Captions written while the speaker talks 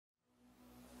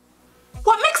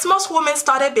makes most women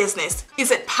start a business? Is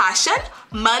it passion,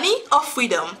 money, or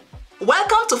freedom?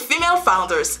 Welcome to Female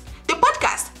Founders, the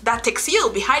podcast that takes you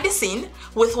behind the scene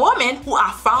with women who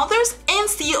are founders and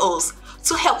CEOs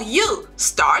to help you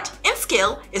start and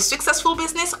scale a successful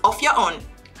business of your own.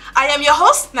 I am your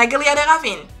host, Nagalia de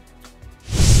Ravin.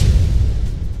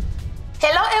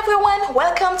 Hello everyone,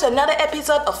 welcome to another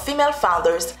episode of Female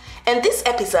Founders. In this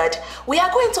episode, we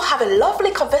are going to have a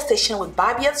lovely conversation with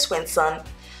Bobbiette Swanson.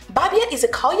 Bobbiette is a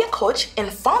career coach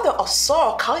and founder of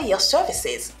Soar Career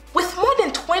Services. With more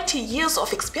than 20 years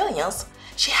of experience,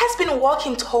 she has been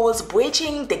working towards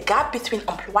bridging the gap between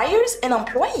employers and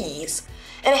employees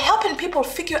and helping people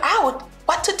figure out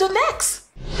what to do next.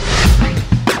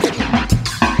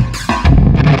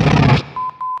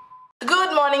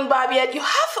 Good morning, Bobbiette.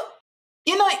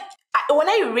 When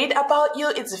I read about you,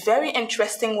 it's very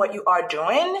interesting what you are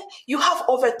doing. You have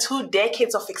over 2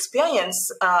 decades of experience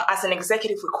as an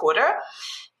executive recruiter.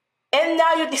 And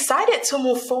now you decided to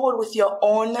move forward with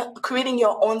creating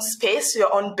your own space,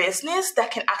 your own business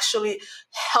that can actually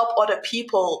help other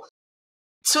people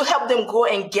to help them go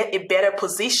and get a better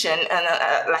position and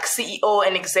like CEO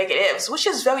and executives, which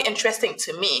is very interesting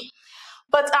to me.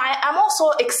 But I'm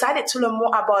also excited to learn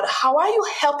more about how are you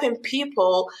helping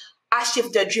people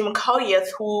achieve their dream career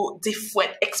through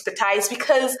different expertise,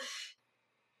 because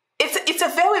it's a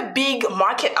very big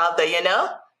market out there,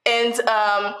 and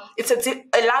it's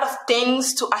a lot of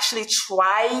things to actually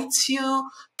try to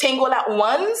tangle at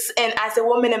once. And as a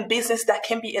woman in business, that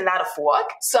can be a lot of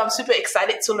work. So I'm super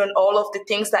excited to learn all of the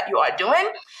things that you are doing.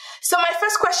 So my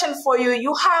first question for you,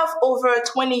 you have over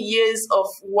 20 years of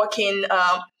working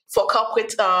for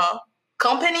corporate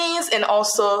companies and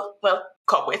also,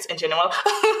 corporates in general,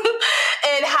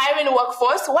 and hiring a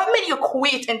workforce. What made you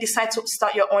quit and decide to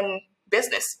start your own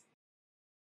business?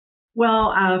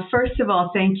 Well, first of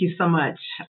all, thank you so much,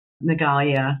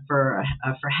 Nagalia, for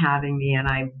having me, and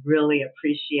I really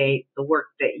appreciate the work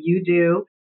that you do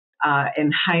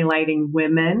in highlighting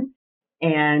women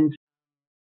and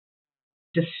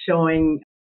just showing,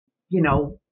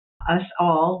 us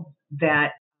all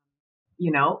that,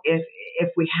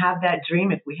 if we have that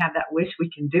dream, if we have that wish, we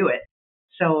can do it.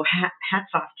 So hats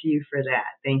off to you for that.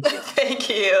 Thank you. Thank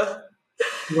you.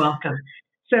 Welcome.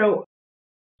 So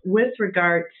with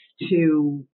regards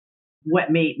to what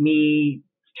made me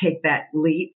take that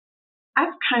leap,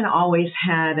 I've kind of always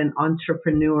had an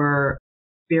entrepreneur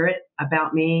spirit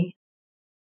about me,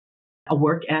 a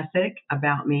work ethic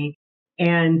about me.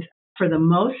 And for the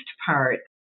most part,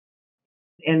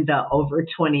 in the over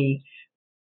 20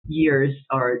 years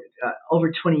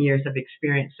of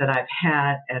experience that I've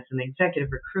had as an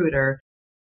executive recruiter,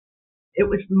 it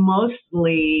was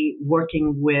mostly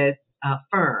working with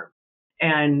firms.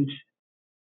 And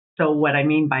so what I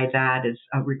mean by that is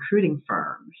recruiting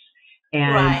firms.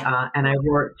 And right. And I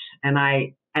worked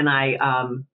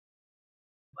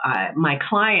my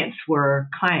clients were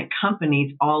client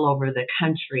companies all over the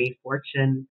country,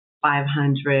 Fortune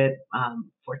 500,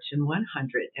 Fortune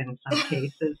 100 in some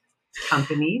cases,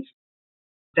 companies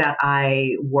that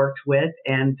I worked with,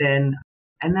 and then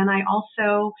I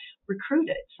also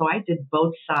recruited. So I did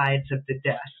both sides of the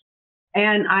desk,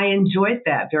 and I enjoyed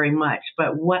that very much.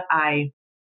 But what I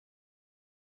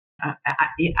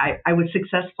was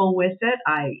successful with it.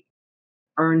 I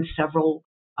earned several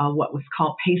what was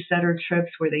called pacesetter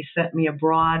trips, where they sent me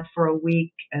abroad for a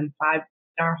week and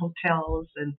 5-star hotels,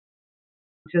 and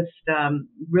just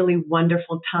really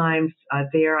wonderful times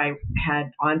there. I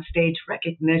had on-stage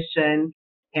recognition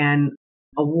and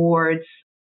awards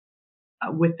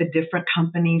with the different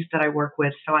companies that I work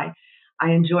with. So I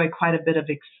enjoy quite a bit of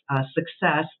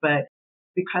success, but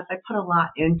because I put a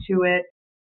lot into it.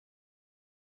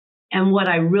 And what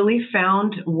I really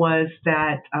found was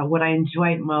that what I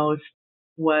enjoyed most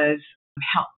was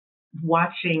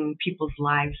watching people's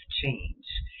lives change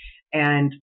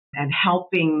and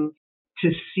helping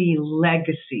to see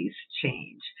legacies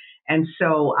change. And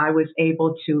so I was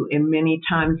able to, in many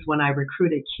times when I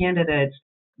recruited candidates,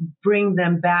 bring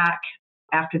them back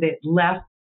after they left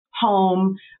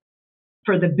home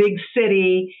for the big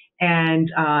city, and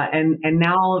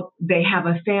now they have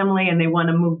a family and they want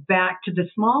to move back to the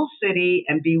small city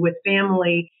and be with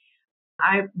family.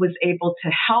 I was able to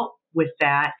help with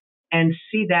that and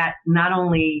see that not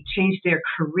only change their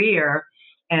career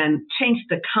and change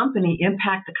the company,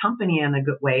 impact the company in a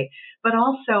good way, but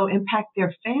also impact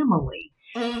their family.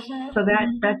 Mm-hmm. So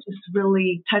that just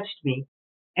really touched me,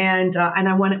 and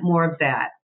I wanted more of that.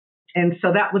 And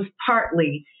so that was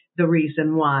partly the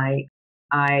reason why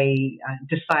I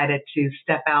decided to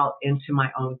step out into my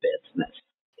own business.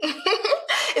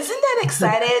 Isn't that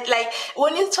excited? Like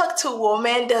when you talk to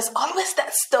women, there's always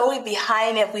that story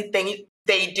behind everything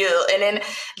they do. And then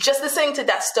just listening to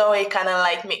that story kind of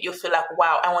like make you feel like,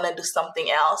 wow, I want to do something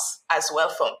else as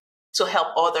well to help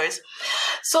others.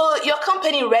 So your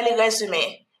company, Really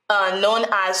Resume, known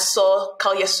as Soar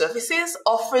Career Services,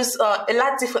 offers a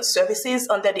lot of different services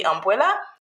under the umbrella.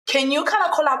 Can you kind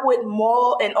of collaborate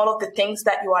more in all of the things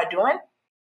that you are doing?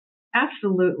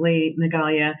 Absolutely,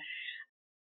 Nagalia.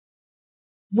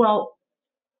 Well,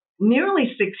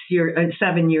 nearly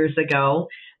 7 years ago,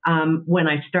 when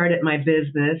I started my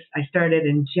business, I started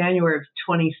in January of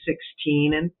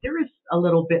 2016, and there is a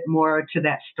little bit more to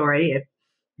that story if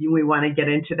we want to get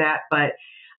into that. But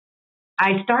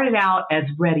I started out as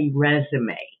Ready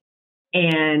Resume,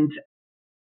 and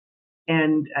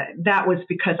that was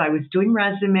because I was doing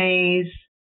resumes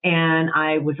and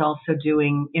I was also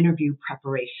doing interview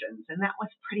preparations, and that was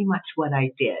pretty much what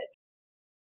I did.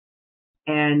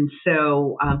 And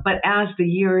so, but as the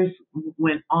years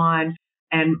went on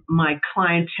and my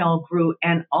clientele grew,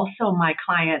 and also my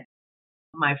clients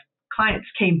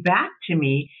came back to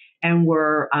me and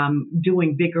were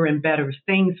doing bigger and better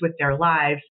things with their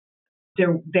lives,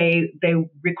 they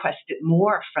requested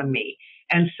more from me.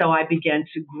 And so I began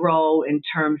to grow in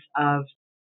terms of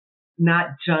not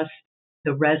just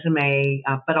the resume,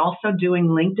 but also doing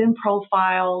LinkedIn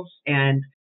profiles and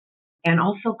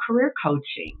also career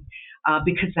coaching,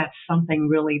 because that's something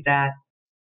really that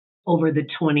over the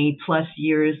 20 plus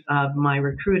years of my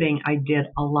recruiting, I did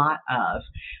a lot of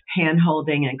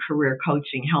hand-holding and career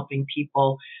coaching, helping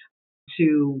people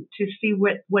to see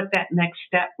what that next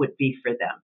step would be for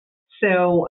them.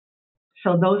 So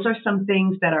those are some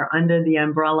things that are under the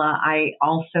umbrella. I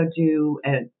also do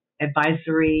an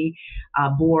advisory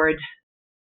board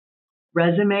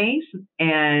resumes,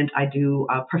 and I do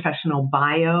professional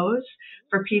bios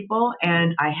for people,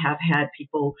 and I have had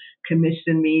people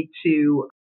commission me to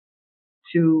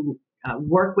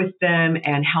work with them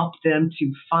and help them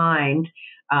to find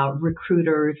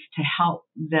recruiters to help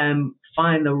them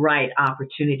find the right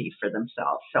opportunity for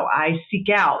themselves. So I seek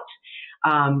out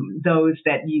those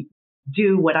that you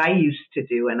do what I used to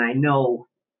do, and I know,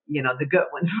 the good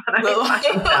ones when I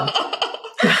find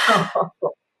them.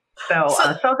 So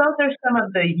those are some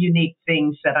of the unique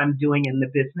things that I'm doing in the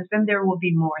business, and there will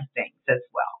be more things as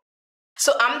well.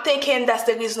 So I'm thinking that's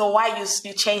the reason why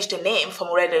you changed the name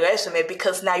from Ready Resume,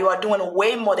 because now you are doing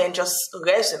way more than just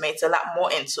resume. It's a lot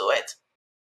more into it.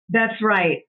 That's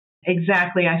right.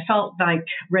 Exactly. I felt like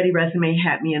Ready Resume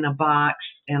had me in a box,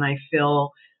 and I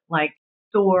feel like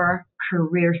Soar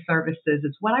Career Services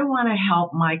is what I want to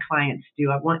help my clients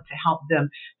do. I want to help them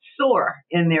soar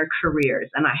in their careers,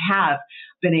 and I have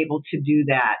been able to do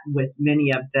that with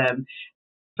many of them.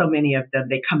 So many of them,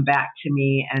 they come back to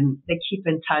me and they keep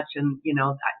in touch, and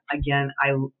again,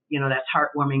 that's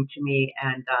heartwarming to me,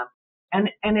 and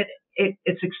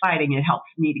it's exciting. It helps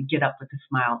me to get up with a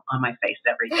smile on my face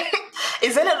every day.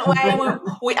 Isn't it why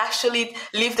we actually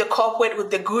leave the corporate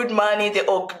with the good money,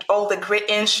 all the great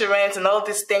insurance and all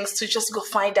these things, to just go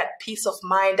find that peace of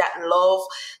mind, that love,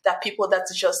 that people that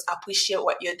just appreciate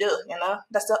what you do?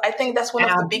 I think that's one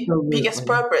of the biggest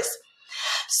purpose.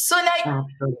 So now,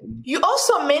 you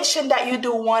also mentioned that you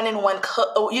do one-on-one,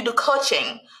 you do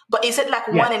coaching, but is it like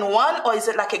one-on-one or is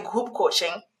it like a group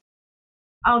coaching?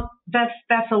 Oh,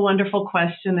 that's a wonderful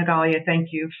question, Nagalia. Thank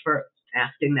you for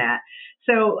asking that.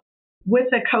 So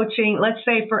with the coaching, let's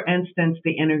say, for instance,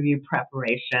 the interview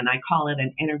preparation, I call it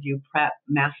an interview prep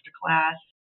masterclass.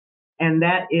 And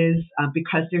that is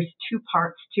because there's two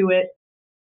parts to it.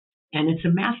 And it's a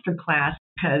masterclass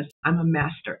because I'm a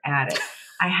master at it.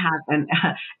 I have an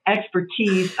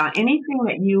expertise. Anything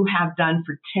that you have done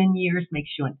for 10 years makes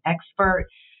you an expert.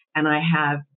 And I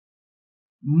have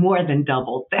more than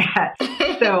doubled that.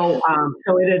 So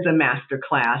it is a master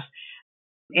class,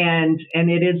 and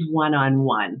it is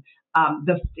one-on-one.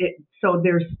 So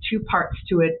there's two parts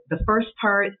to it. The first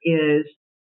part is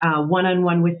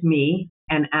one-on-one with me,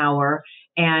 an hour,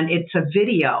 and it's a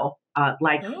video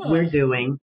like we're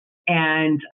doing.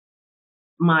 And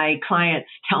my clients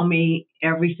tell me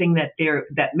everything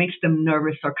that makes them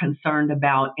nervous or concerned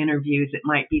about interviews. It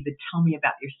might be the "tell me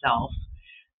about yourself"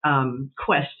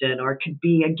 question, or it could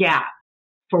be a gap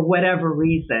for whatever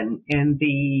reason in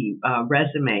the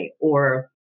resume, or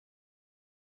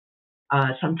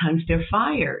sometimes they're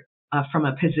fired from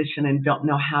a position and don't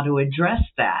know how to address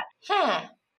that.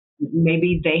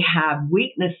 Maybe they have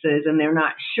weaknesses and they're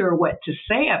not sure what to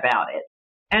say about it.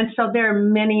 And so there are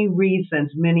many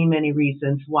reasons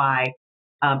why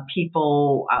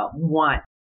people want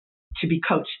to be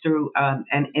coached through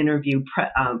an interview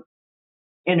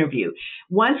interview.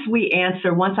 Once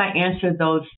I answer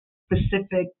those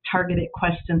specific targeted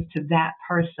questions to that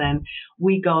person,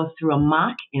 we go through a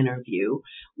mock interview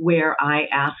where I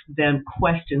ask them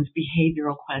questions,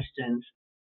 behavioral questions,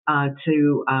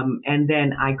 and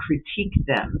then I critique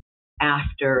them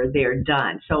after they're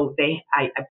done. So I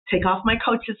take off my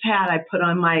coach's hat, I put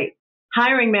on my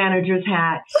hiring manager's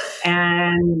hat,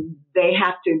 and they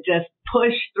have to just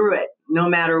push through it no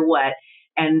matter what.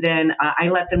 And then I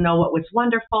let them know what was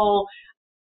wonderful,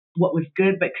 what was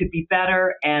good but could be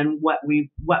better, and what we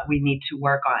need to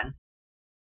work on.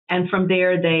 And from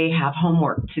there, they have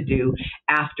homework to do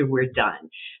after we're done.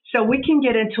 So we can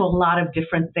get into a lot of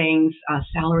different things,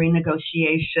 salary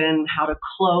negotiation, how to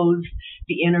close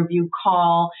the interview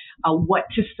call, what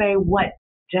to say, what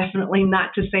definitely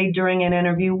not to say during an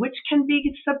interview, which can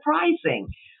be surprising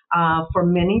for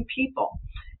many people.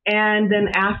 And then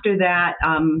after that,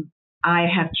 I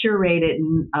have curated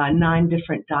 9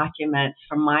 different documents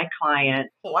from my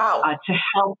clients. Wow. To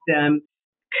help them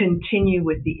continue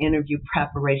with the interview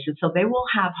preparation. So they will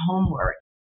have homework,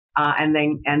 and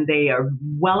they are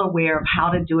well aware of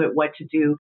how to do it, what to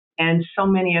do. And so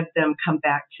many of them come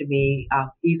back to me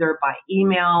either by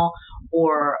email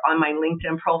or on my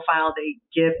LinkedIn profile. They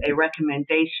give a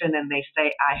recommendation and they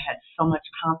say, I had so much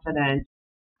confidence.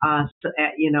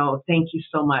 Thank you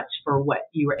so much for what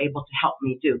you were able to help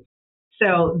me do.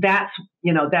 So that's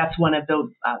one of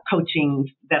the coaching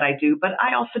that I do. But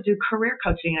I also do career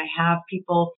coaching. I have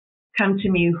people come to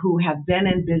me who have been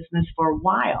in business for a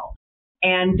while,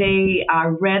 and they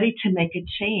are ready to make a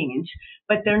change,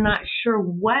 but they're not sure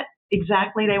what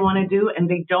exactly they want to do, and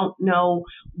they don't know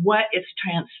what is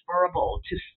transferable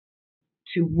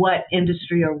to what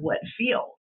industry or what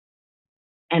field.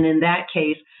 And in that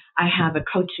case, I have a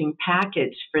coaching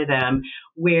package for them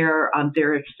where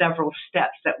there are several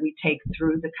steps that we take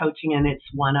through the coaching, and it's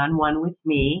one-on-one with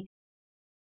me.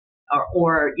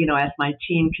 Or as my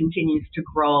team continues to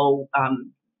grow,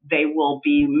 they will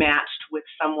be matched with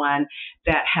someone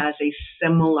that has a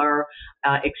similar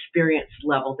experience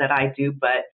level that I do,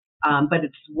 but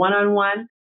it's one-on-one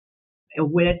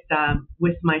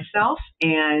with myself,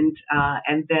 and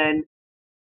then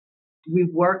we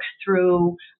work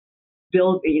through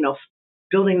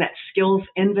building that skills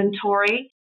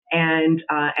inventory, and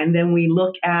then we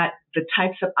look at the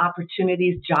types of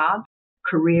opportunities, jobs,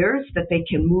 careers that they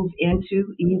can move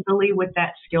into easily with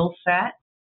that skill set.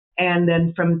 And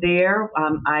then from there,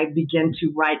 I begin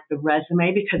to write the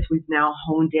resume because we've now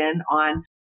honed in on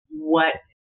what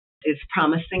is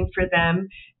promising for them.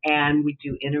 And we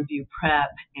do interview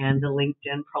prep and the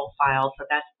LinkedIn profile. So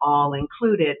that's all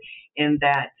included in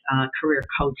that career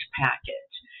coach package.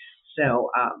 So,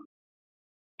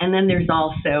 and then there's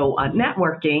also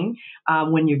networking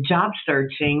when you're job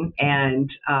searching.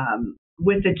 And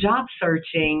with the job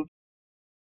searching,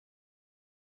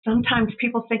 sometimes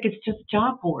people think it's just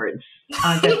job boards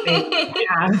that they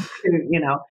have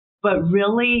to, but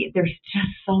really there's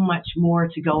just so much more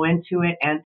to go into it.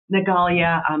 And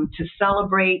Nagalia, to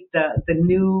celebrate the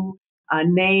new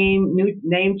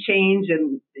name change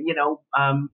and,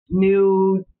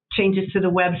 new changes to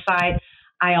the website,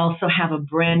 I also have a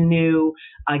brand new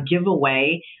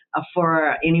giveaway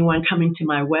for anyone coming to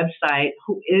my website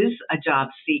who is a job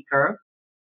seeker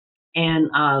and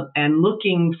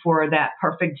looking for that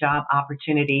perfect job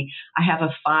opportunity. I have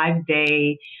a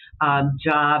 5-day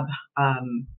job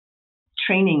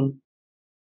training,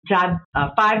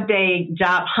 5-day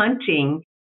job hunting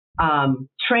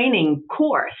training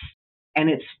course, and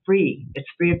it's free. It's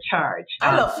free of charge.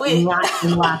 I love free. Lots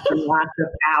and lots and lots of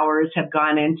hours have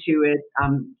gone into it.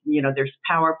 There's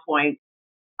PowerPoint.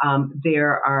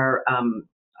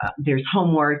 There's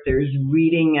homework. There's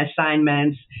reading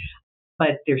assignments.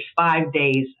 But there's 5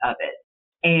 days of it,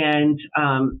 and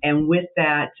with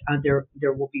that,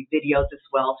 there will be videos as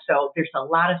well. So there's a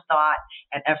lot of thought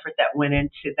and effort that went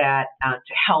into that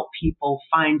to help people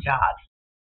find jobs.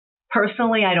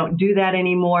 Personally, I don't do that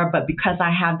anymore, but because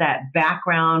I have that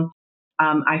background,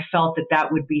 I felt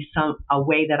that would be a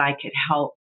way that I could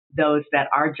help those that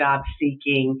are job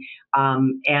seeking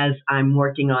as I'm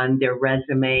working on their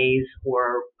resumes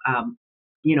or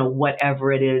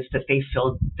whatever it is that they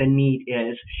feel the need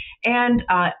is. And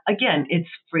again, it's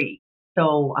free.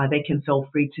 So they can feel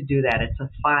free to do that. It's a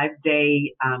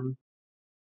 5-day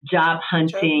job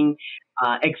hunting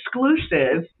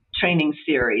exclusive training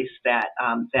series that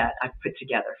I've put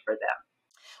together for them.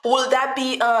 Will that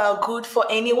be good for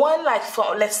anyone? Like,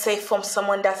 let's say, from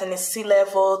someone that's in a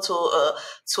C-level to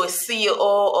a CEO,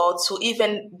 or to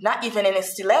not even in a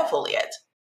C-level yet?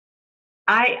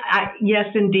 Yes,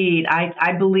 indeed.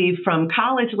 I believe from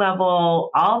college level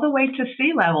all the way to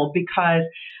C level, because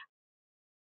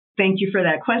thank you for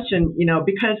that question.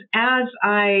 Because as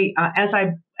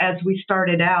we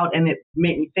started out, and it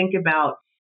made me think about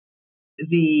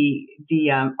the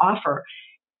offer,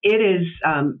 it is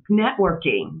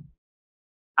networking,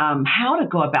 how to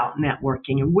go about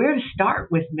networking and where to start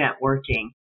with networking,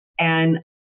 and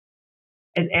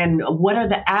what are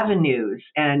the avenues,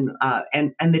 and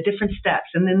the different steps,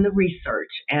 and then the research,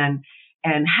 and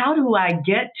how do I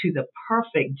get to the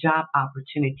perfect job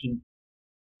opportunity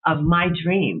of my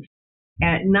dreams,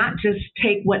 and not just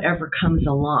take whatever comes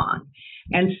along.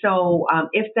 And so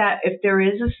if there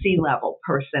is a C-level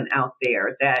person out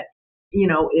there that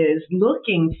is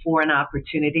looking for an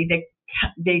opportunity,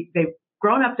 they've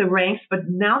grown up the ranks, but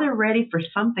now they're ready for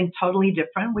something totally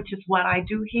different, which is what I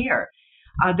do here.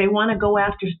 They want to go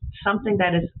after something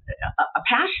that is a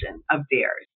passion of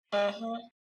theirs. Mm-hmm.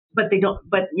 But they don't.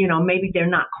 But maybe they're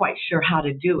not quite sure how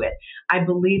to do it. I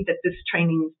believe that this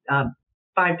training,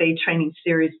 5-day training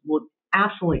series, will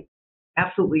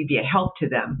absolutely be a help to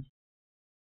them,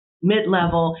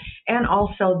 mid-level, and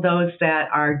also those that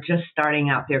are just starting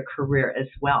out their career as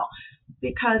well,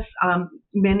 because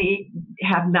many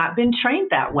have not been trained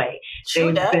that way.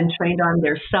 True They've been trained on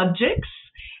their subjects.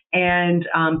 And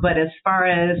but as far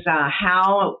as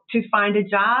how to find a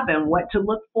job and what to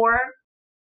look for,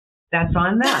 that's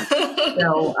on them.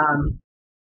 So,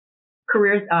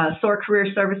 Soar Career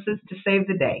Services to save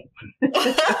the day.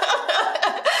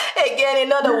 Again,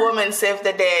 another woman saved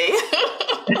the day.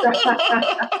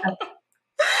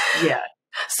 Yeah.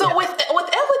 So with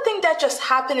everything that just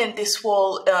happened in this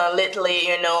world lately,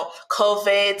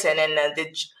 COVID, and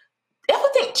then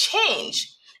everything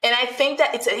changed. And I think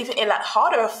that it's even a lot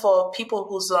harder for people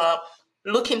who's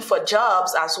looking for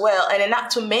jobs as well. And then not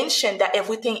to mention that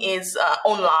everything is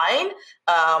online,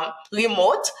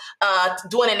 remote.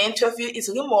 Doing an interview is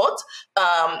remote.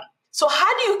 So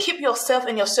how do you keep yourself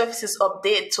and your services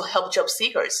updated to help job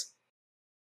seekers?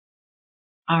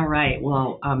 All right.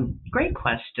 Well, great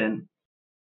question.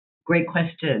 Great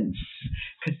questions,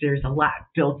 because there's a lot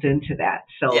built into that.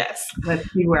 So yes.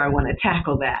 Let's see where I want to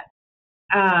tackle that.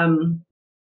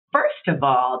 First of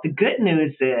all, the good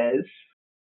news is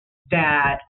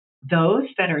that those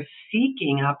that are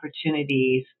seeking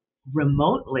opportunities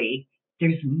remotely,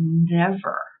 there's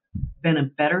never been a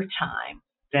better time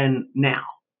than now.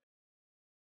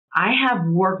 I have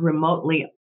worked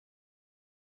remotely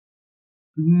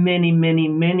many, many,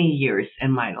 many years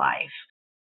in my life.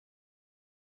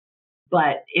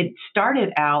 But it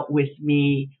started out with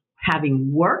me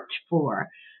having worked for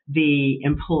the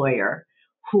employer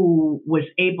who was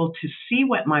able to see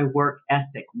what my work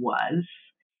ethic was,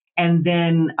 and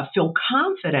then feel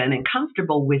confident and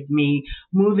comfortable with me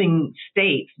moving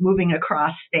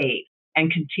across state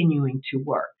and continuing to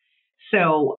work.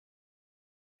 So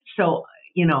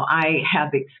I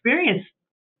have experienced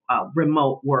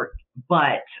remote work,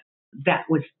 but that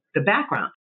was the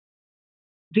background.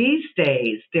 These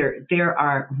days, there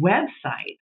are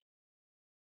websites,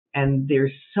 and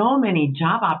there's so many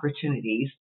job opportunities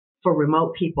for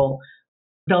remote people,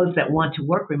 those that want to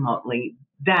work remotely.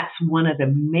 That's one of the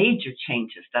major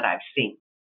changes that I've seen.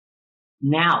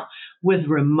 Now, with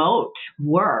remote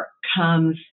work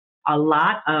comes a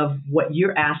lot of what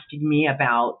you're asking me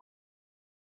about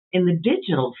in the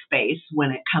digital space when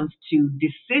it comes to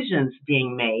decisions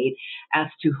being made as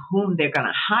to whom they're going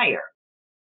to hire.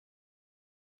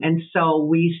 And so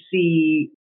we see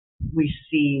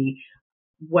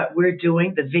what we're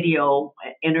doing, the video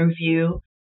interview.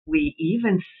 We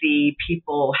even see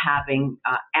people having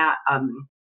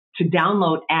to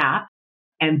download apps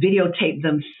and videotape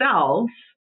themselves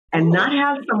and not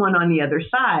have someone on the other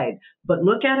side, but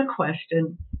look at a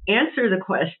question, answer the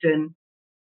question,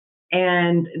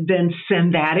 and then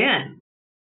send that in.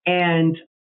 And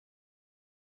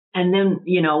then,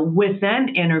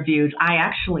 within interviews, I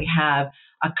actually have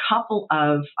a couple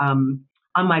of, on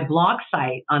my blog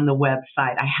site, on the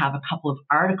website, I have a couple of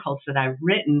articles that I've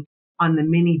written on the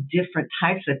many different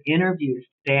types of interviews.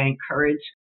 I encourage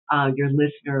your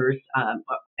listeners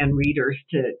and readers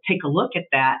to take a look at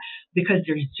that, because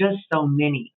there's just so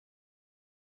many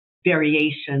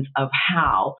variations of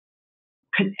how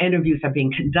interviews are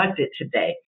being conducted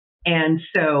today. And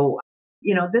so,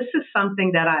 this is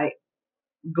something that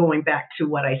going back to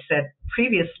what I said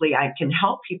previously, I can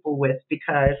help people with,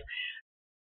 because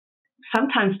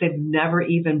sometimes they've never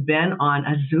even been on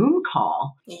a Zoom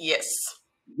call. Yes.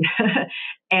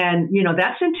 And,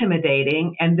 that's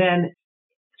intimidating. And then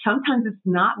sometimes it's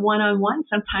not one-on-one.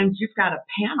 Sometimes you've got a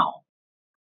panel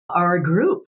or a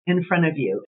group in front of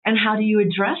you. And how do you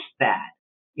address that?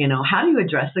 How do you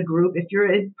address a group if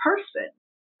you're in person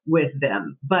with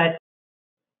them? But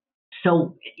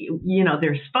so,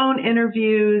 there's phone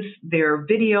interviews, there are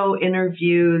video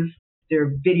interviews, there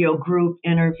are video group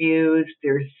interviews,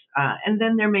 and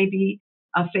then there may be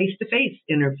a face-to-face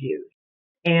interview.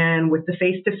 And with the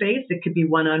face-to-face, it could be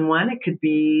one-on-one, it could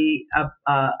be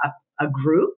a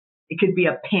group, it could be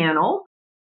a panel,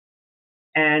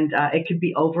 and it could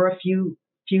be over a few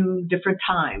different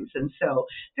times. And so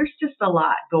there's just a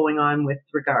lot going on with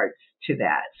regards to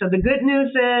that. So the good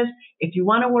news is, if you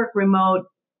want to work remote,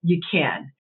 you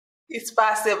can. It's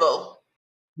possible.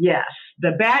 Yes.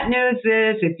 The bad news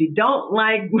is, if you don't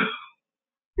like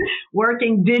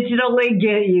working digitally,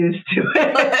 get used to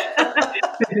it.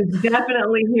 It's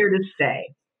definitely here to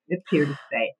stay. It's here to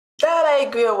stay. That I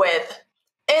agree with.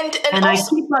 And also, I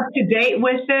also, keep up to date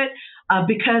with it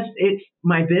because it's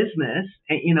my business,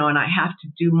 and I have to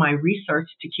do my research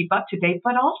to keep up to date,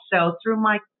 but also through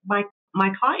my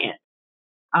clients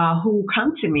who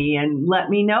come to me and let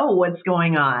me know what's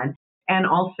going on. And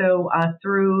also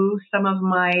through some of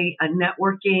my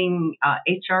networking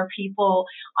HR people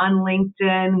on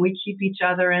LinkedIn, we keep each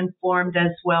other informed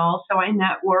as well. So I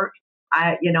network.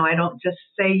 I don't just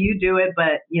say you do it,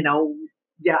 but,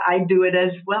 I do it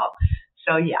as well.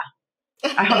 So, yeah,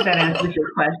 I hope that answers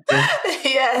your question.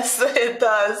 Yes, it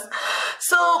does.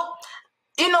 So,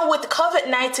 with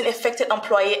COVID-19 affected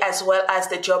employee as well as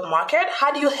the job market,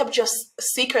 how do you help job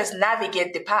seekers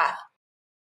navigate the path?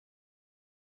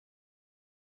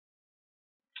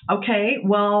 Okay,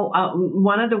 well,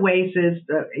 one of the ways is,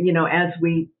 as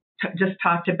we just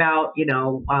talked about,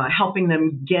 helping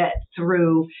them get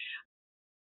through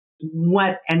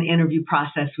what an interview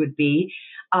process would be.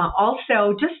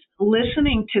 Also, just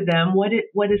listening to them, what is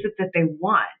it that they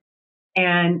want?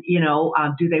 And,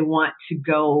 do they want to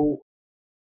go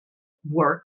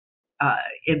work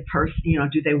in person?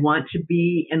 Do they want to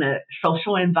be in a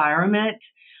social environment,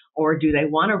 or do they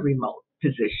want a remote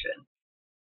position?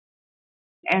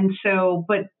 And so,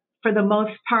 but for the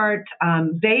most part,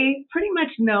 they pretty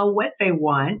much know what they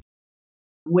want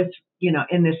with,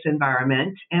 in this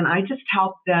environment. And I just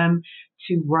help them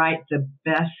to write the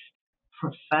best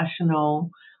professional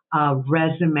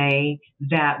resume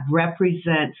that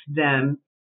represents them,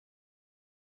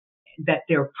 that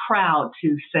they're proud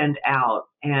to send out,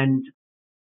 and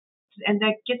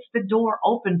that gets the door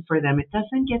open for them. It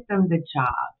doesn't get them the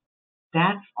job.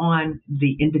 That's on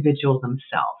the individual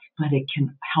themselves, but it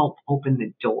can help open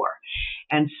the door.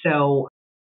 And so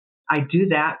I do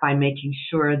that by making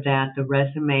sure that the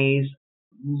resumes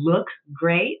look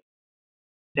great,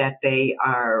 that they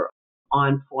are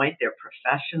on point, they're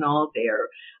professional, they're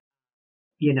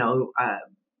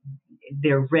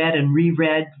read and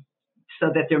reread so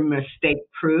that they're mistake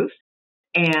proof,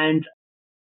 and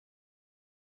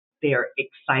they're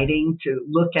exciting to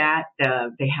look at.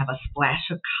 They have a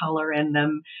splash of color in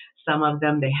them. Some of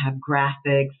them, they have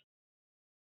graphics.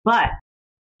 But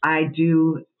I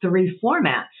do 3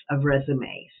 formats of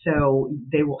resume. So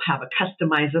they will have a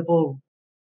customizable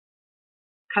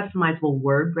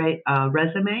Word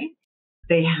resume.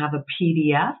 They have a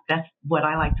PDF. That's what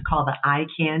I like to call the eye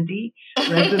candy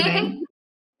resume.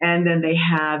 And then they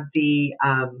have the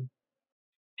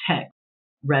text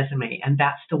resume, and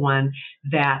that's the one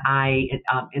that I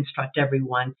instruct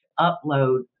everyone to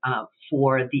upload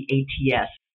for the ATS.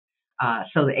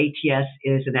 So the ATS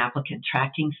is an applicant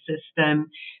tracking system.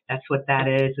 That's what that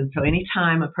is. And so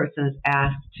anytime a person is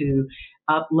asked to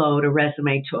upload a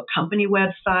resume to a company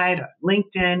website, or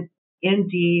LinkedIn,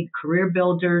 Indeed, Career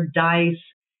Builder, Dice,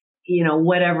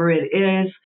 whatever it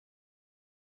is,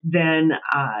 then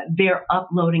they're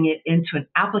uploading it into an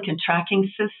applicant tracking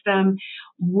system,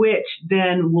 which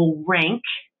then will rank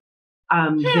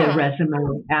their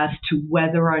resume as to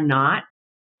whether or not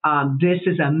this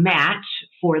is a match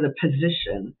for the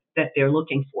position that they're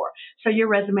looking for. So your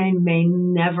resume may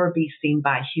never be seen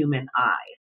by human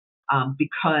eyes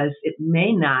because it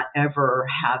may not ever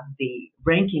have the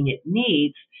ranking it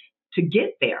needs to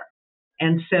get there.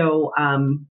 And so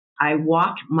I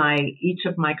walk each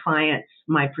of my clients,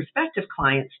 my prospective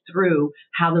clients, through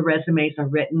how the resumes are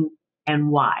written and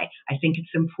why. I think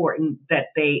it's important that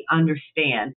they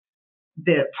understand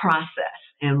the process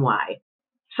and why.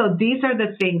 So these are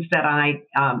the things that I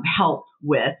help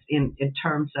with in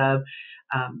terms of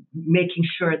making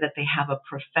sure that they have a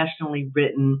professionally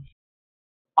written,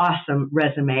 awesome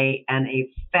resume and a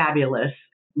fabulous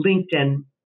LinkedIn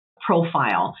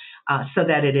profile so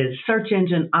that it is search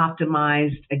engine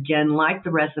optimized, again, like the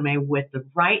resume, with the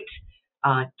right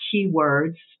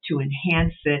keywords to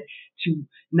enhance it, to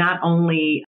not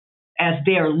only as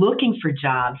they're looking for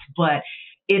jobs, but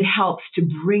it helps to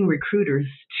bring recruiters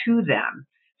to them.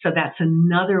 So that's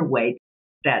another way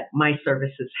that my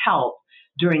services help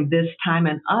during this time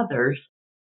and others.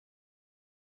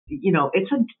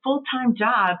 It's a full-time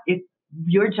job.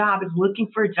 Your job is looking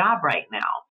for a job right now.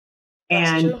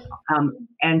 That's true.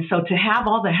 And so to have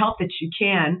all the help that you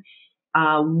can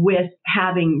with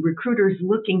having recruiters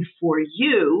looking for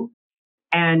you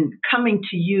and coming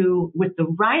to you with the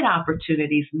right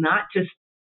opportunities, not just,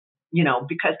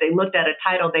 because they looked at a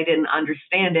title, they didn't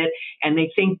understand it, and they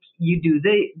think you do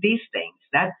these things.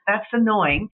 That's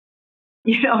annoying,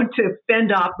 to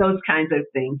fend off those kinds of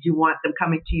things. You want them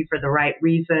coming to you for the right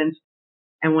reasons.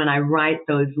 And when I write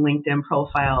those LinkedIn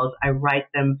profiles, I write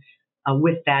them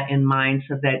with that in mind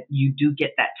so that you do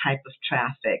get that type of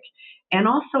traffic. And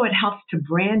also it helps to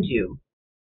brand you.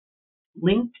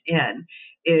 LinkedIn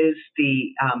is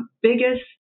the biggest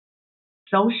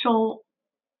social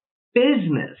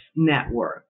business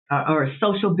network or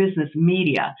social business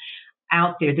media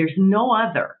out there. There's no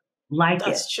other like it.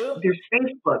 That's true. There's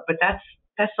Facebook, but that's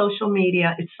social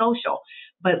media. It's social.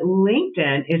 But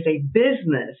LinkedIn is a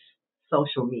business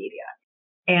social media.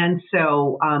 And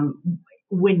so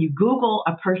when you Google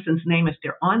a person's name, if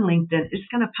they're on LinkedIn, it's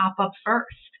going to pop up first.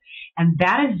 And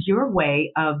that is your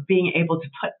way of being able to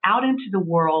put out into the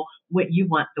world what you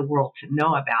want the world to know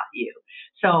about you.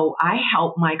 So I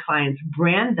help my clients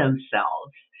brand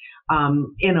themselves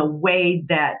in a way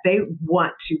that they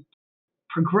want to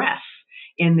progress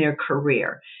in their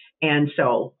career. And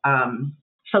so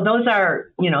those are,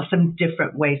 some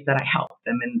different ways that I help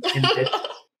them in this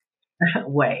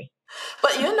way.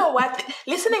 But you know what?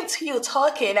 Listening to you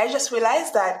talking, I just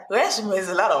realized that resume is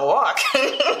a lot of work.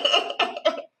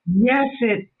 Yes,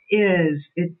 it is.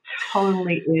 It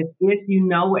totally is. If you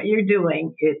know what you're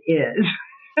doing, it is.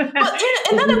 But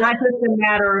it's not just a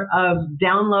matter of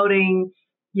downloading,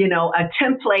 a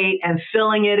template and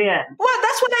filling it in. Well,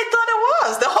 that's what I thought it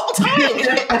was the whole time.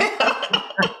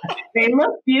 They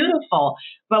look beautiful,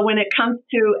 but when it comes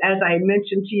to, as I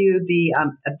mentioned to you, the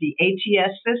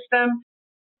ATS system,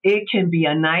 it can be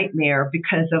a nightmare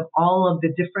because of all of the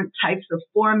different types of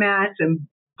formats and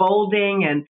bolding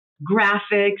and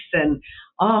graphics and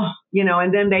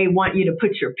and then they want you to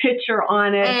put your picture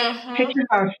on it. Mm-hmm. Pictures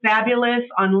are fabulous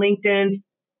on LinkedIn.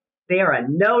 They are a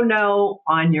no-no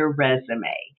on your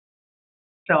resume.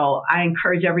 So I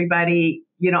encourage everybody,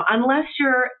 unless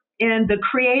you're in the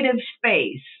creative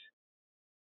space,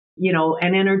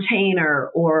 an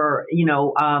entertainer or,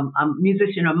 a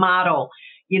musician, a model,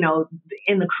 in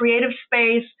the creative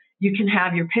space, you can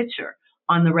have your picture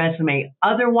on the resume.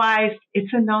 Otherwise,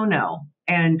 it's a no-no.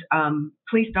 And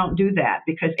please don't do that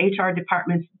because HR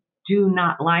departments do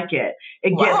not like it.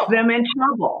 It gets them in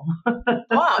trouble.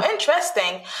 Wow,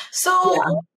 interesting. So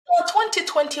in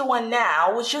 2021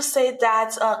 now, would you say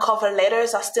that cover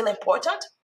letters are still important?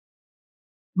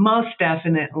 Most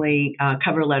definitely,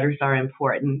 cover letters are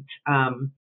important.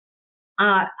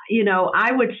 I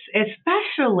would,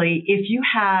 especially if you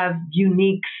have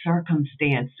unique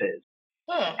circumstances.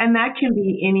 And that can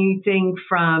be anything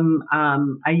from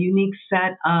a unique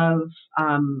set of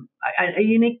a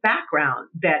unique background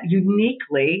that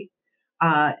uniquely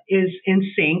is in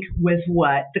sync with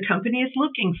what the company is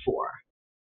looking for.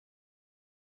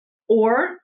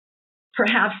 Or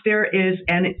perhaps there is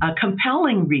a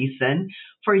compelling reason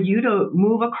for you to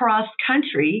move across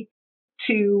country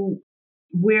to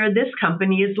where this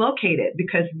company is located,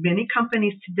 because many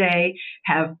companies today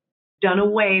have done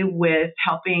away with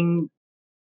helping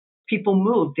people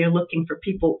move. They're looking for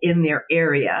people in their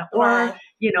area, or,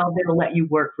 they'll let you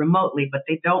work remotely, but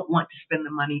they don't want to spend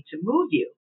the money to move you.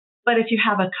 But if you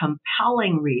have a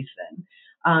compelling reason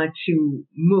to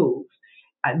move,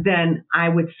 then I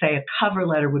would say a cover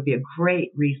letter would be a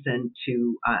great reason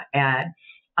to add.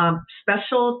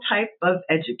 Special type of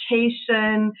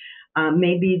education.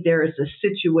 Maybe there is a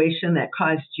situation that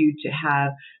caused you to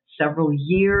have several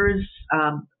years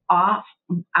off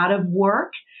out of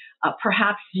work.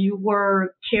 Perhaps you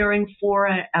were caring for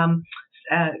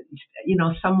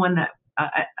someone that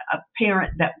a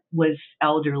parent that was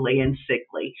elderly and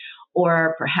sickly,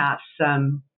 or perhaps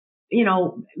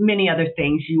many other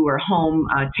things. You were home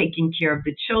taking care of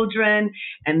the children,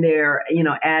 and they're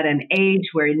at an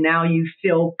age where now you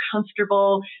feel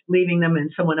comfortable leaving them in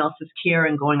someone else's care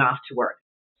and going off to work.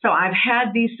 So I've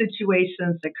had these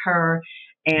situations occur,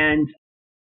 and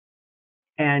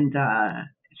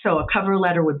so a cover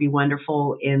letter would be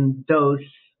wonderful in those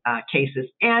cases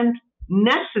and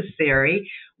necessary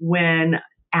when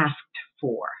asked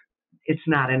for. It's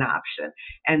not an option.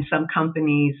 And some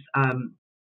companies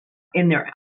in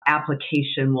their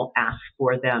application will ask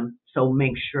for them. So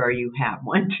make sure you have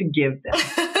one to give them.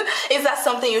 Is that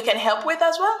something you can help with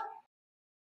as well?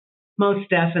 Most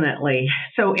definitely.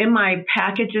 So in my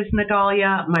packages,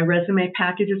 Nagalia, my resume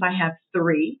packages, I have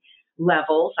 3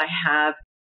 levels. I have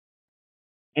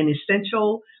an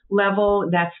essential level.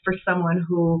 That's for someone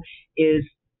who is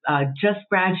just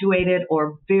graduated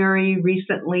or very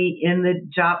recently in the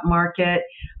job market,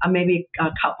 maybe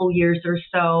a couple years or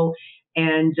so,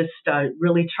 and just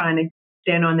really trying to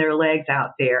stand on their legs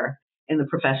out there in the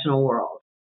professional world.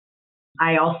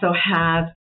 I also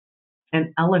have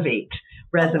an Elevate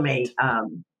resume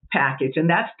package, and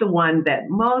that's the one that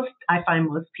I find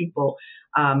most people,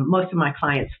 most of my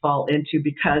clients fall into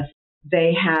because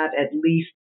they have at least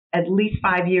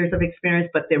 5 years of experience,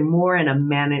 but they're more in a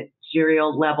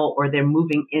managerial level or they're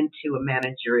moving into a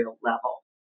managerial level.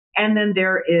 And then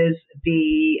there is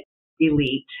the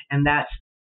Elite, and that's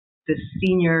the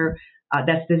senior,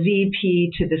 that's the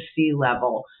VP to the C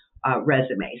level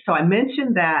resume. So I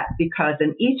mentioned that because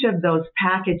in each of those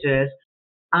packages,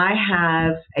 I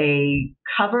have a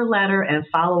cover letter and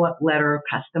follow-up letter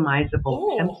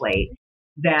customizable template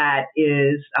that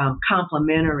is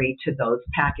complementary to those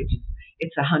packages.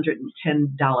 It's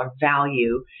 $110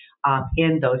 value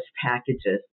in those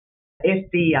packages.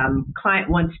 If the client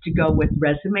wants to go with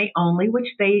resume only, which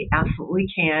they absolutely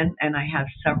can, and I have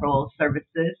several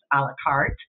services a la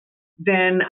carte,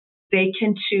 then they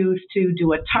can choose to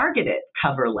do a targeted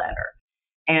cover letter.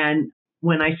 And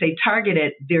when I say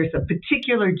targeted, there's a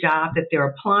particular job that they're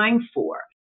applying for,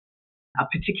 a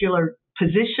particular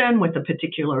position with a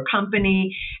particular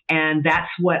company, and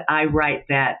that's what I write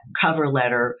that cover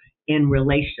letter in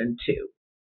relation to.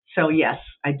 So yes,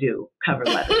 I do cover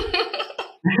letters.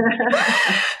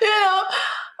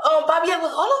 Bobbiette,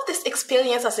 with all of this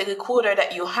experience as a recruiter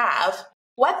that you have,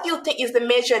 what do you think is the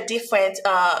major difference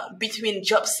between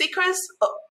job seekers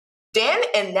then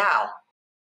and now?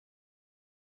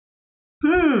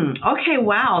 Okay.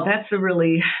 Wow. That's a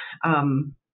really,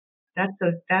 that's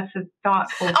a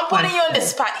thoughtful I'm putting you on the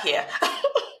spot here.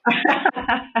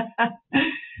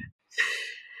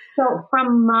 So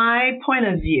from my point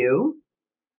of view,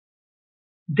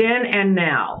 then and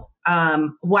now,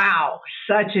 wow,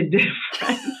 such a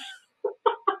difference.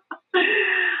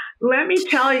 Let me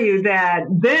tell you that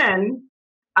then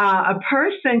a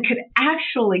person could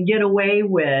actually get away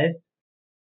with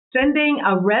sending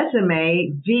a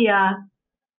resume via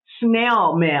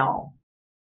snail mail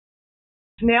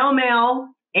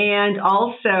and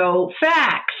also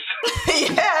fax.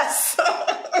 Yes,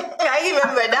 I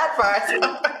remember that part.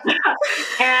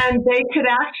 And they could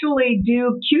actually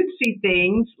do cutesy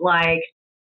things like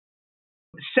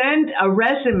send a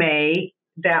resume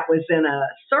that was in a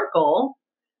circle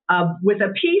with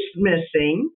a piece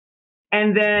missing,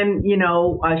 and then,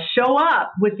 show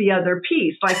up with the other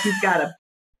piece. Like you've got a...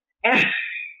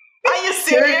 Are you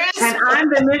serious? And I'm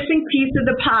the missing piece of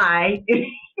the pie,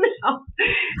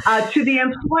 to the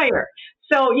employer.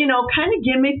 So, kind of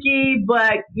gimmicky,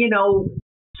 but,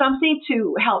 something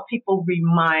to help people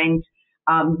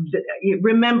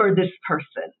remember this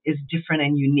person is different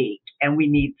and unique, and we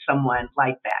need someone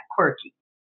like that, quirky.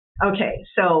 Okay,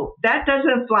 so that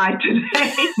doesn't fly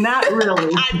today. Not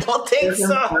really. I don't think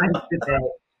so. Today.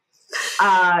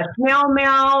 Snail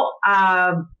mail,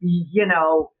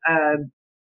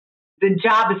 the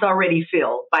job is already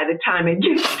filled by the time it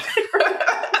gets there.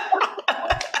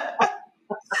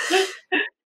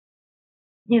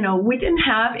 We didn't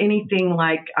have anything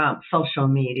like social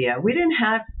media. We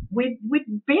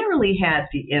barely had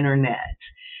the internet.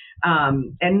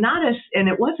 And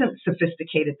it wasn't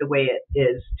sophisticated the way it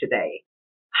is today.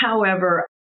 However,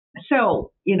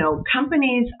 so,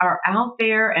 companies are out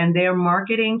there and they're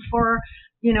marketing for,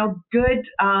 good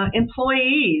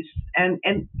employees.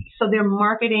 And so they're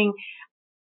marketing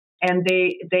and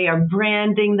they are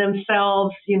branding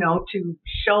themselves, to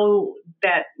show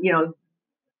that,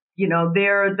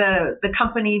 they're the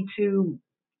company to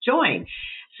join.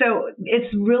 So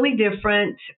it's really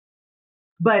different.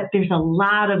 But there's a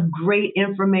lot of great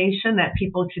information that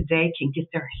people today can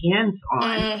get their hands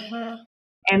on. Mm-hmm.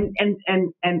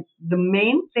 And the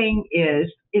main thing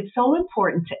is it's so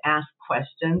important to ask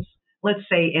questions, let's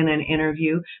say in an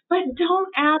interview, but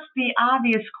don't ask the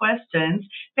obvious questions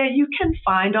that you can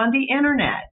find on the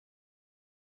internet.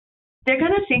 They're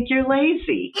going to think you're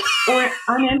lazy or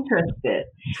uninterested.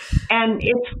 And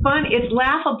it's fun. It's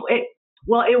laughable. It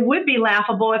would be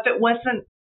laughable if it wasn't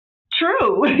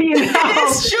true.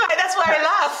 It's true. That's why I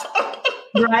laugh.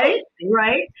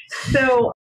 Right.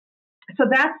 So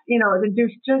that's,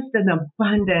 there's just an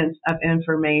abundance of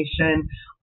information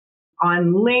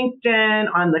on LinkedIn,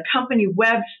 on the company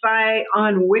website,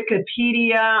 on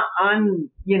Wikipedia, on,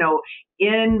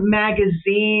 in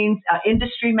magazines,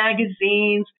 industry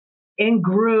magazines, in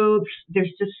groups.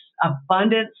 There's just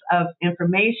abundance of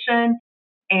information.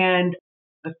 And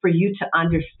for you to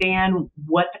understand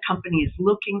what the company is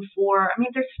looking for. I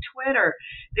mean, there's Twitter,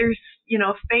 there's,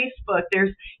 Facebook,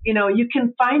 there's, you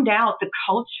can find out the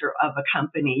culture of a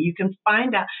company. You can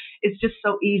find out, it's just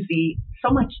so easy,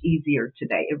 so much easier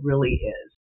today. It really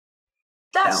is.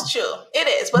 That's true. It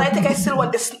is. But I think I still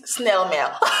want the snail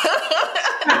mail.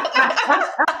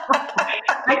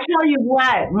 I tell you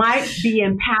what might be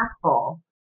impactful.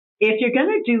 If you're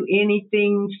going to do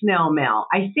anything snail mail,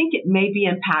 I think it may be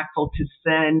impactful to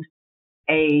send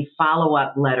a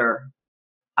follow-up letter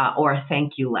or a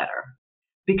thank you letter,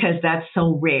 because that's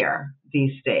so rare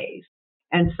these days.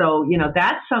 And so,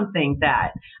 that's something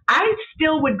that I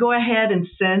still would go ahead and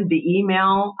send the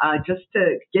email just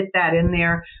to get that in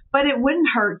there. But it wouldn't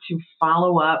hurt to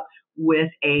follow up with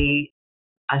a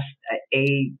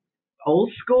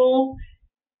old school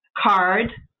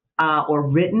card or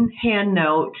written hand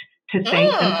note to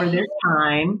thank them for their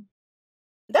time.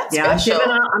 That's special.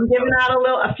 I'm giving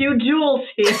out a few jewels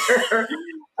here,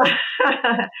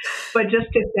 but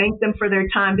just to thank them for their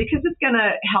time, because it's going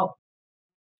to help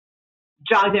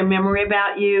jog their memory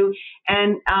about you,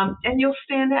 and you'll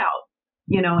stand out,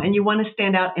 and you want to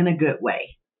stand out in a good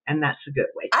way, and that's a good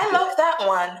way. I love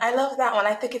that one.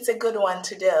 I think it's a good one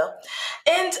to do.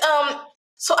 And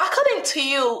so, according to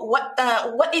you,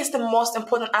 what is the most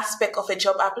important aspect of a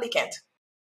job applicant?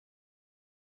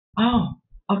 Oh,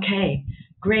 okay.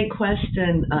 Great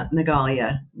question,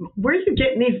 Nagalia. Where are you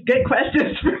getting these good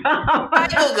questions from? I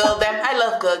Google them. I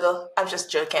love Google. I'm just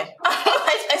joking.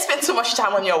 I spend too much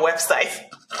time on your website.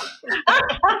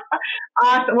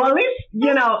 Awesome. Well, at least,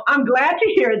 I'm glad to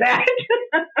hear that.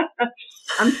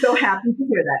 I'm so happy to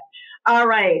hear that. All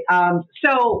right.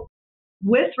 So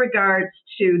with regards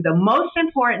to the most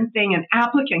important thing an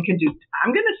applicant can do,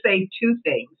 I'm going to say two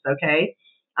things, okay?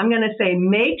 I'm going to say,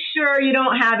 make sure you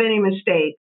don't have any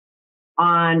mistakes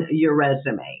on your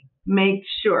resume. Make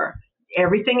sure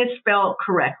everything is spelled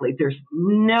correctly. There's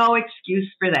no excuse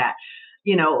for that.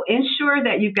 Ensure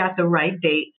that you've got the right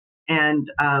date and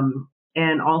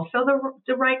also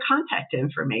the right contact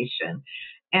information.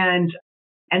 And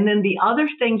then the other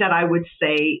thing that I would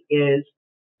say is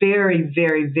very,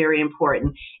 very, very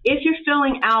important. If you're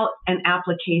filling out an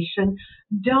application,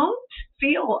 don't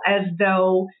feel as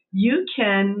though you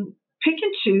can pick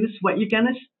and choose what you're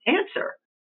going to answer.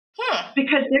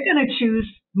 Because they're going to choose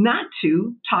not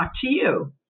to talk to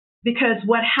you. Because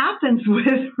what happens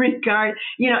with regard,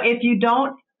 if you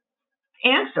don't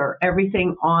answer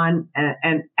everything on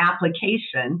an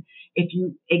application, if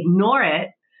you ignore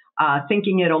it,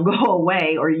 thinking it'll go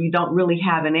away, or you don't really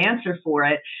have an answer for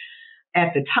it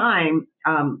at the time,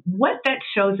 what that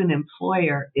shows an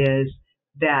employer is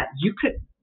that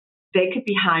they could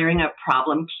be hiring a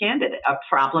problem candidate, a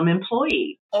problem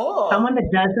employee, someone that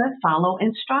doesn't follow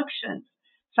instructions,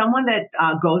 someone that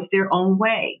goes their own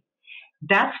way.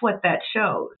 That's what that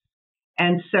shows.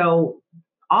 And so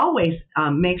always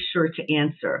make sure to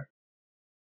answer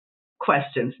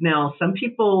questions. Now, some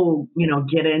people,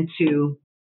 get into,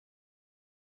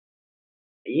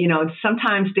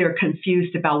 sometimes they're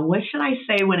confused about what should I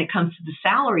say when it comes to the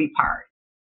salary part.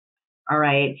 All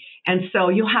right. And so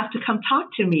you'll have to come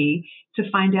talk to me to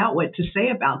find out what to say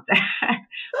about that.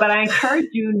 But I encourage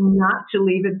you not to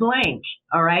leave it blank.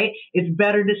 All right. It's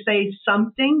better to say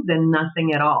something than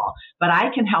nothing at all. But I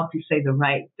can help you say the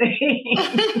right thing.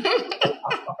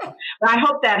 But I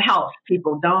hope that helps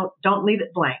people. Don't leave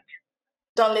it blank.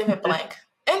 Don't leave it blank.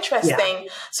 Interesting.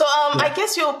 Yeah. So I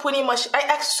guess you're pretty much, I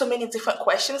asked so many different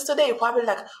questions today. You're probably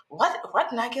like,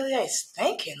 what Nagalia is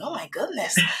thinking? Oh my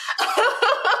goodness.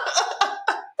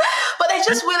 But I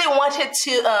just really wanted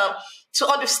to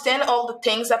understand all the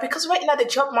things that, because right now the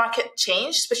job market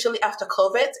changed, especially after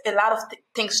COVID, a lot of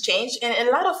things changed, and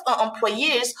a lot of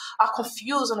employees are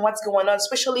confused on what's going on,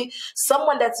 especially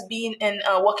someone that's been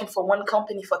working for one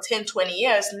company for 10, 20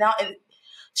 years now, and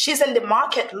she's in the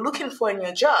market looking for a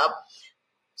new job.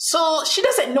 So she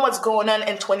doesn't know what's going on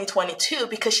in 2022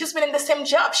 because she's been in the same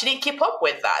job. She didn't keep up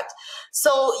with that.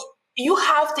 So you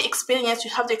have the experience, you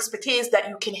have the expertise that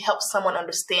you can help someone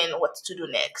understand what to do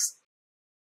next.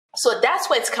 So that's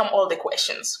where it's come all the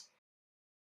questions.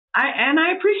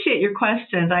 I appreciate your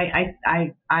questions.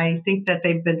 I think that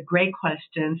they've been great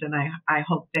questions, and I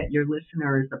hope that your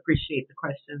listeners appreciate the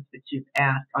questions that you've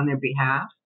asked on their behalf.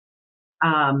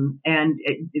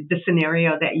 The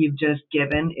scenario that you've just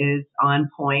given is on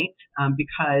point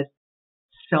because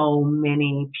so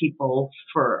many people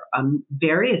for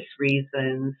various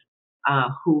reasons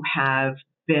who have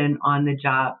been on the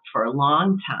job for a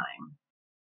long time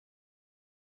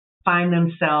find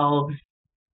themselves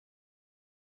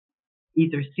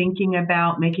either thinking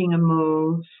about making a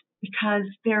move because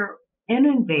they're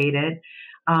inundated.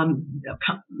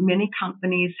 Many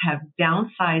companies have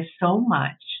downsized so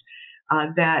much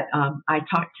that I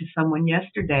talked to someone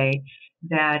yesterday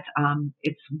that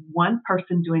it's one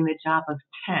person doing the job of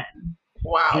 10.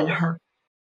 Wow.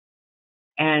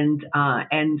 And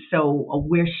so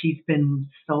where she's been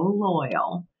so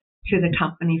loyal to the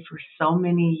company for so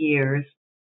many years,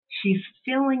 she's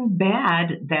feeling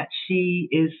bad that she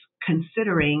is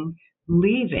considering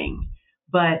leaving.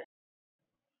 But,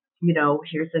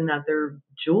 here's another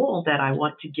jewel that I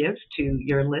want to give to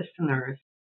your listeners.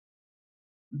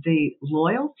 The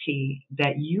loyalty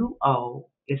that you owe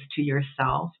is to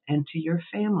yourself and to your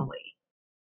family.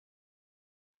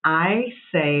 I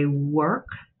say work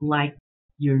like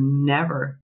you're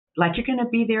going to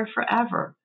be there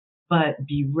forever, but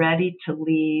be ready to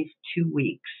leave 2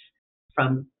 weeks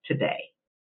from today.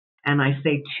 And I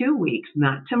say 2 weeks,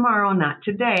 not tomorrow, not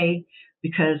today,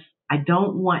 because I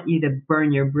don't want you to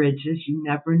burn your bridges. You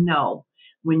never know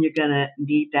when you're going to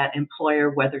need that employer,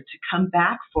 whether to come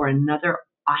back for another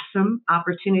awesome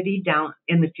opportunity down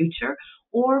in the future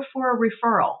or for a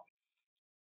referral.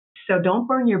 So don't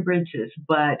burn your bridges,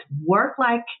 but work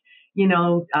like,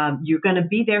 you're going to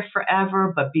be there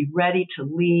forever, but be ready to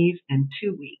leave in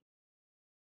 2 weeks.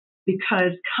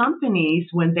 Because companies,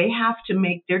 when they have to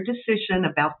make their decision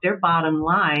about their bottom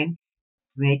line,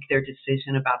 and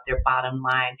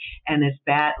as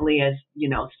badly as,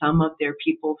 some of their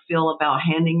people feel about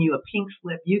handing you a pink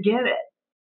slip, you get it.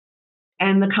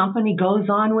 And the company goes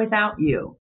on without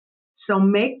you. So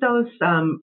make those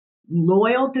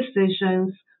loyal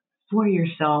decisions for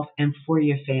yourself and for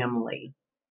your family.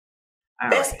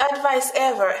 Best advice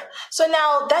ever. So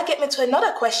now that gets me to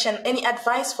another question. Any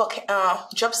advice for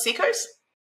job seekers?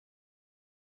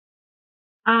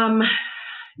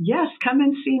 Yes, come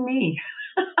and see me.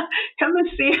 Come and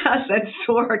see us at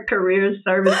Soar Career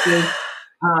Services.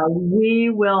 We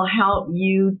will help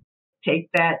you take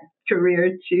that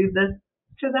career to the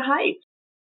heights.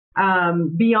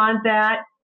 Beyond that,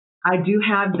 I do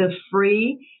have the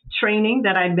free training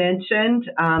that I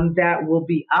mentioned that will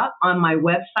be up on my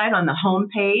website on the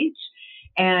homepage,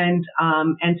 and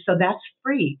so that's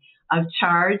free of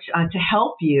charge to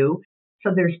help you.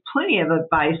 So there's plenty of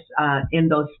advice in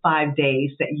those 5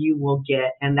 days that you will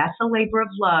get, and that's a labor of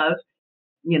love.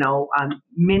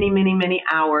 Many, many, many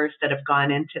hours that have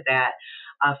gone into that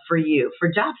for you,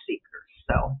 for job seekers.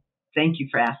 So thank you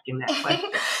for asking that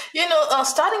question.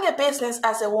 Starting a business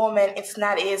as a woman, it's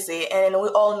not easy. And we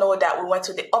all know that we went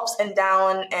through the ups and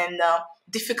downs and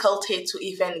difficulty to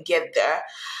even get there.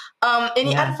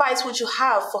 Any advice would you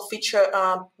have for future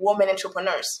women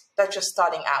entrepreneurs that are just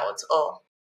starting out or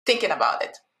thinking about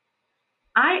it?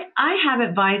 I have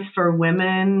advice for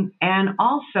women and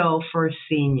also for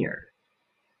seniors.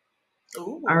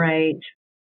 Ooh. All right.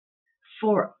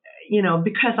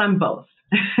 Because I'm both.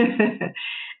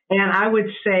 And I would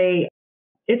say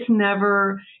it is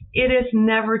never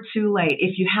too late.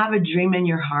 If you have a dream in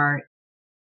your heart,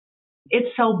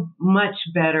 it's so much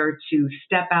better to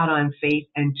step out on faith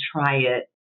and try it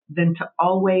than to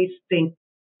always think,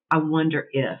 I wonder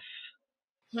if.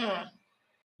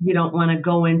 You don't want to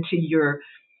go into your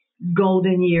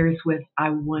golden years with,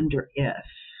 I wonder if.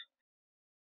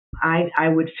 I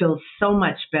would feel so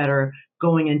much better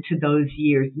going into those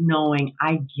years knowing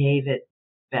I gave it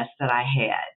best that I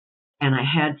had. And I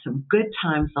had some good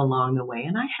times along the way,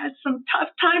 and I had some tough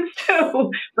times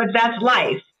too, but that's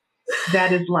life.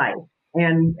 That is life.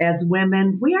 And as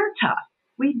women, we are tough.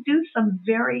 We do some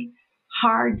very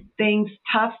hard things,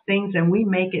 tough things, and we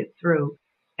make it through.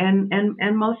 And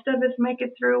most of us make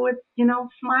it through with,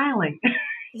 smiling.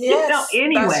 Yes,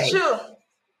 anyway. That's true.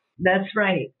 That's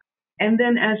right. And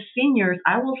then as seniors,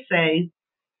 I will say,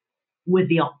 with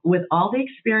all the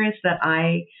experience that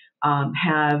I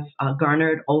have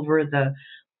garnered over the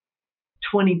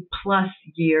 20 plus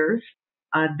years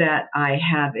that I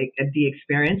have the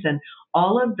experience, and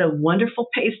all of the wonderful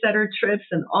Pacesetter trips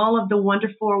and all of the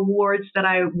wonderful awards that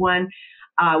I won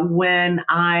when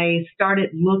I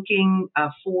started looking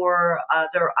for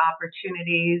other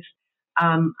opportunities,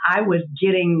 I was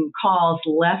getting calls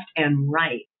left and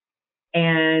right.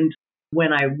 And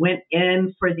when I went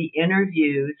in for the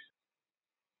interviews,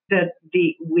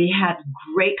 we had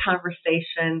great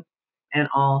conversation and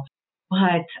all,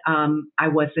 but I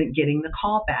wasn't getting the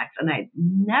callbacks, and I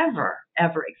never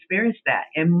ever experienced that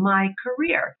in my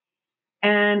career.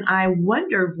 And I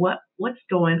wondered what what's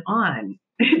going on?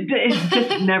 It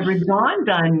just never dawned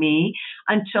on me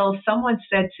until someone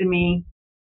said to me,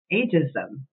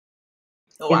 ageism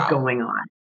is going on.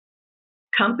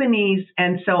 Companies,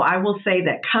 and so I will say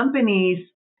that companies,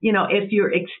 if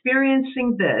you're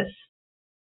experiencing this,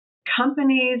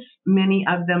 companies, many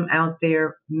of them out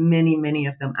there, many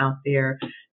of them out there,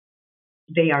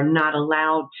 they are not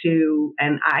allowed to,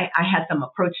 and I had them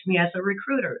approach me as a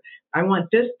recruiter. I want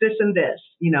this, and this,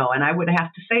 and I would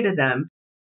have to say to them,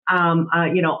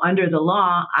 under the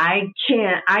law, I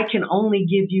can only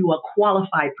give you a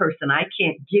qualified person. I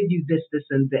can't give you this,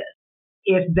 and this.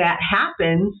 If that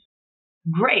happens,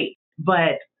 great,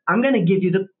 but I'm going to give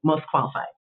you the most qualified.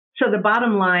 So the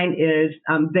bottom line is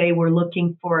they were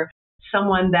looking for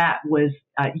someone that was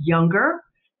younger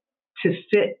to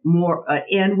fit more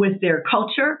in with their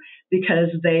culture, because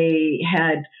they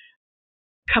had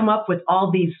come up with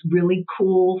all these really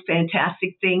cool,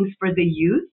 fantastic things for the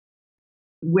youth,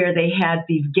 where they had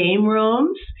these game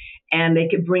rooms and they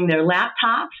could bring their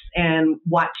laptops and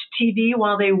watch TV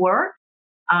while they work,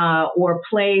 or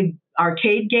play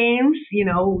arcade games,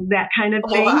 that kind of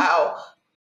thing. Wow.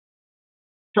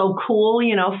 So cool,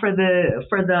 for the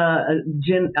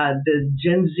Gen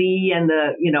Z and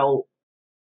the,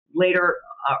 later,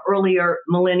 earlier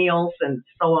millennials and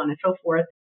so on and so forth.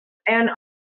 And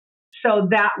so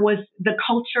that was the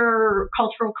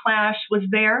cultural clash was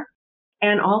there.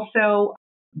 And also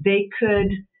they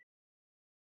could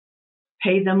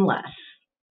pay them less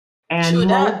and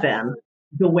mold them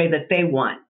the way that they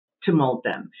want to mold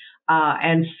them.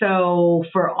 And so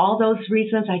for all those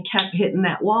reasons, I kept hitting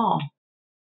that wall.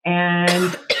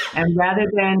 And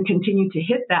rather than continue to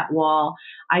hit that wall,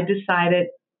 I decided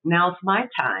now's my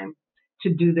time to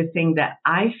do the thing that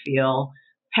I feel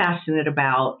passionate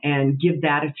about and give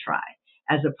that a try,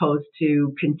 as opposed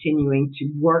to continuing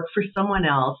to work for someone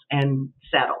else and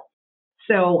settle.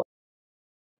 So,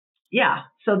 yeah,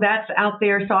 so that's out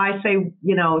there. So I say,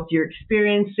 if you're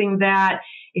experiencing that,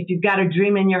 if you've got a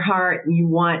dream in your heart and you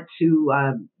want to,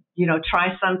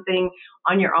 try something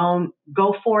on your own,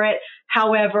 go for it.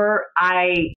 However,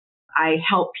 I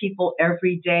help people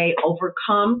every day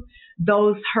overcome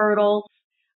those hurdles.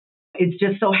 It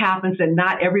just so happens that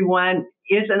not everyone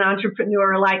is an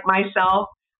entrepreneur like myself.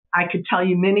 I could tell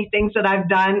you many things that I've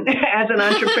done as an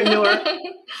entrepreneur.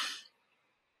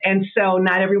 And so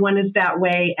not everyone is that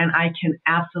way. And I can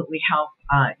absolutely help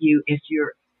you if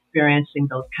you're experiencing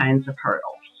those kinds of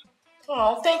hurdles.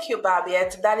 Oh, thank you,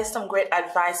 Bobbiette. That is some great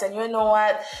advice. And you know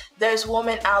what? There's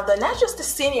women out there, not just the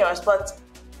seniors, but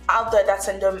out there that's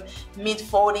in the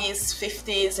mid-40s,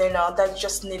 50s, that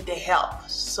just need the help.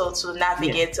 So to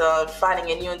navigate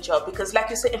finding a new job. Because like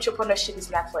you said, entrepreneurship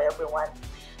is not for everyone.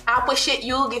 I appreciate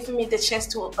you giving me the chance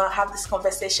to have this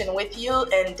conversation with you,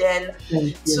 and then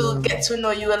to get to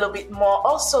know you a little bit more.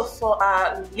 Also for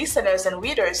our listeners and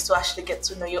readers to actually get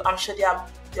to know you. I'm sure they are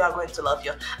going to love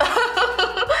you.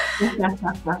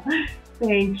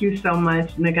 Thank you so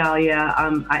much, Nagalia.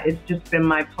 It's just been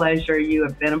my pleasure. You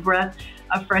have been a breath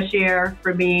of fresh air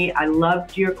for me. I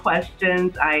loved your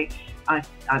questions.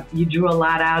 You drew a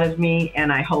lot out of me,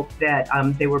 and I hope that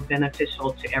they were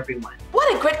beneficial to everyone.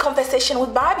 What a great conversation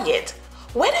with Bobbiette.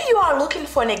 Whether you are looking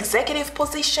for an executive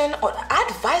position or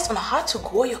advice on how to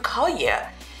grow your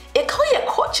career, a career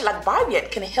coach like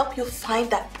Bobbiette can help you find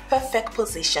that perfect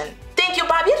position. Thank you,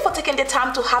 Bobbiette, for taking the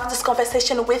time to have this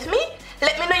conversation with me.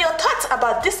 Let me know your thoughts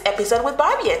about this episode with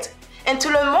Bobbiette. And to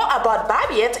learn more about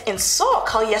Bobbiette and Soar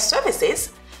Career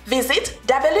Services, visit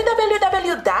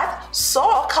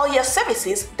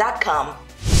www.soarcareerservices.com.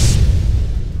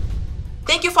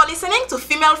 Thank you for listening to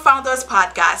Female Founders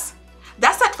Podcast.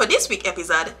 That's it for this week's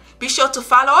episode. Be sure to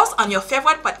follow us on your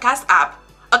favorite podcast app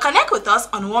or connect with us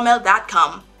on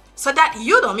womel.com so that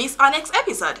you don't miss our next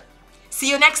episode. See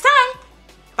you next time.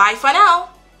 Bye for now.